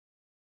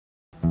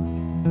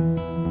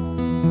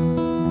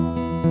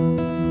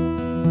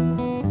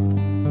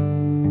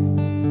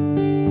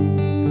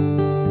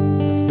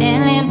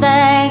Stanley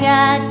bag,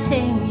 I tell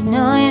you,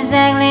 know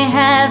exactly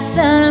how I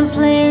felt and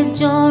played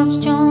George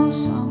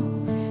Jones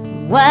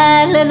song.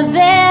 White leather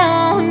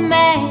belt and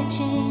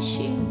matching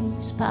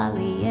shoes,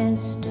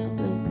 polyester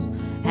blues.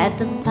 At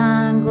the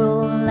Pine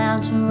Grove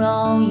Lounge where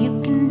all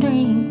you can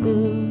drink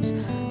booze.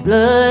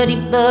 Bloody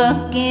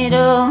bucket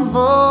of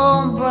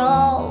old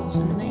brawls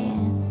and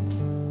men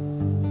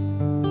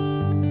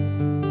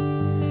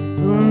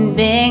who'd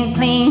been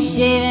clean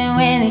shaven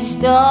when they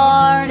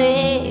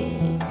started.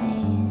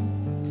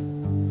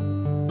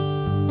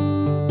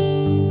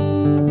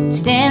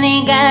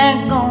 Stanley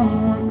got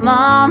going,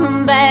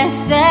 Mama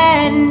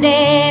backside and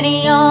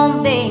Daddy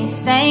on base,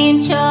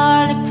 St.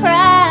 Charlie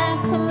Pride,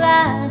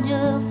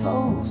 Elijah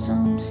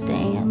Folsom,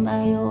 stand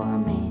by your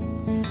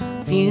man.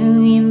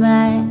 Few you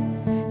might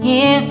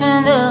hear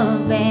from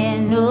the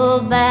band,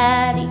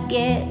 nobody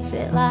gets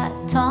it like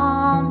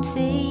Tom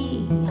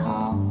T.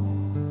 Hall.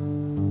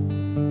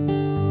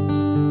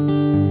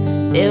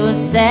 There was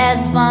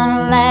sass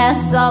spun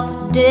laughs off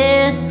a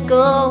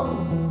disco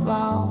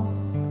ball.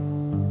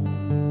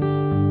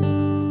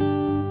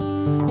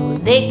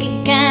 They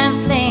could kind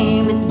of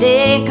play, but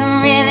they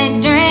can really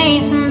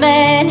drink some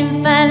bad and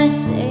finally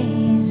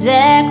say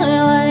exactly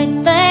what they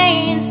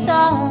think. And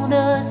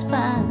sawdust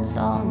pines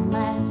on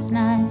last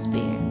night's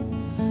beer,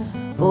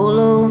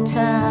 polo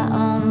tie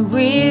on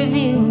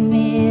rearview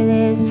mirror.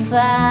 There's a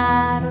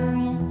fighter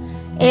in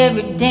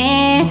every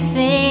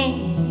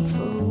dancing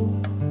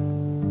fool.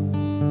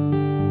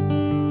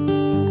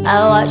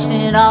 I watched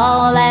it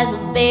all as a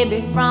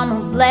baby from a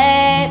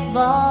black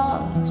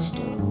bar stool.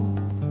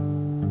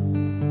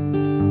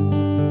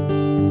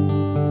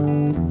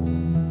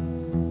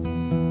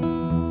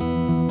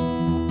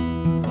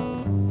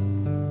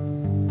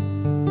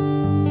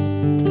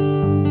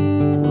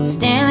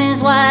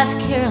 Stanley's wife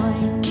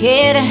Carolyn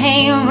cared to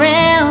hang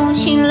around.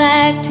 She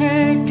liked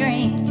her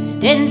drink, just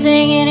didn't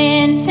take it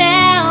in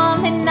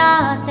town. They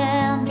knocked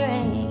down,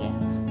 drag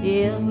out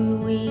every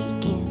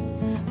weekend.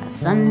 By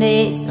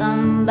Sunday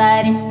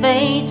somebody's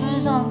face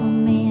was on the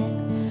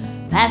mend,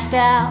 passed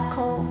out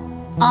cold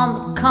on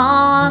the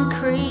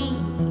concrete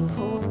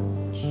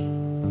porch.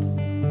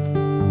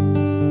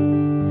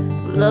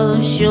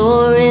 Love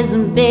sure is a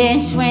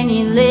bitch when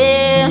you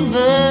live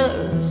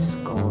scorched.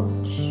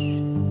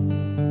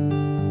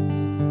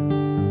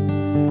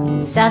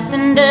 South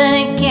and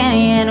Dirty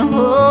County had a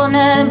whole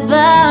nother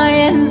bar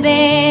in the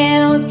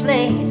band we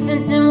played.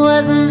 Since it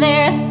wasn't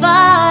very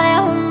far,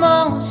 there were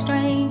more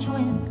strange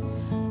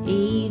women,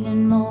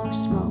 even more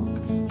smoke,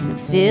 and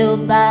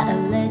filled by a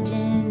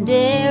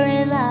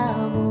legendary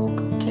live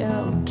oak.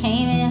 Carol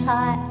came in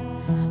hot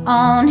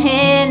on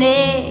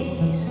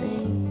Hennessy.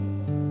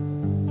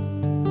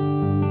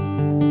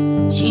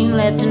 She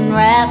left and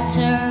wrapped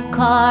her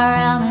car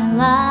around that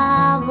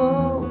live oak.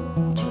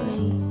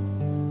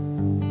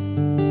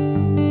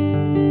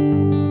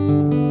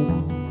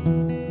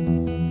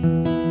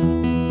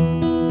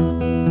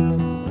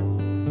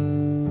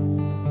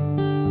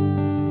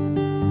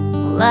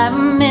 I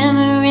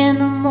remember in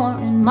the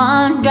morning,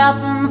 Mom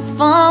dropping the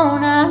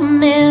phone. I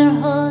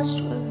remember hushed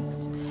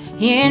words,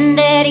 hearing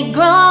Daddy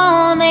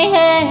groan. They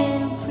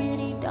had a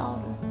pretty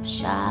daughter,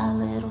 shy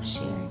little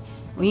Sherry.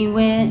 We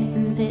went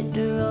and picked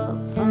her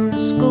up from the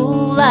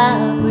school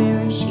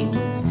library. She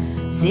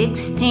was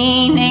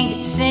 16 and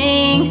could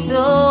sing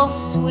so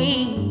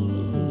sweet.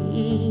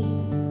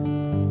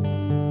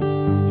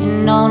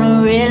 And on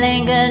a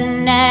really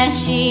good night,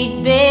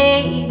 she'd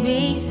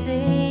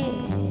babysit.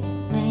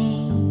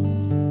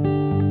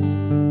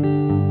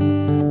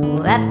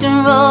 After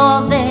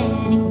all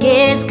that, it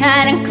gets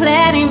kinda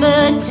cloudy,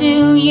 but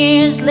 2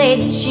 years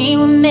later she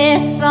would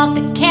miss off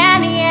the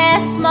county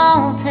as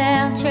small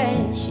town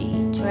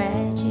trashy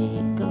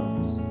tragic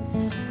ghost.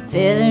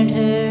 Feathered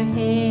her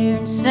hair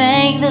and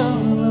sang the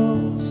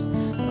rose.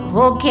 The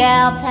whole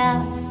cow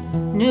palace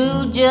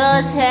knew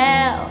just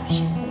how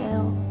she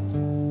felt.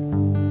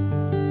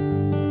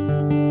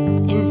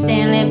 And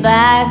Stanley,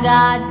 by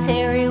God,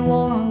 Terry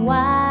wore a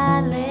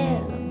white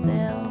leather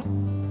belt.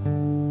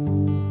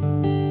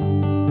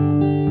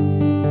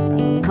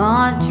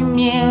 Country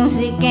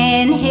music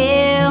and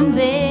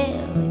hillbilly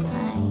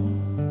pain,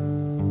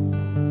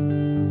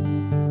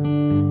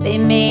 they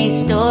made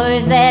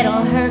stories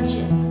that'll hurt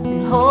you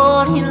and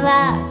hold you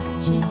like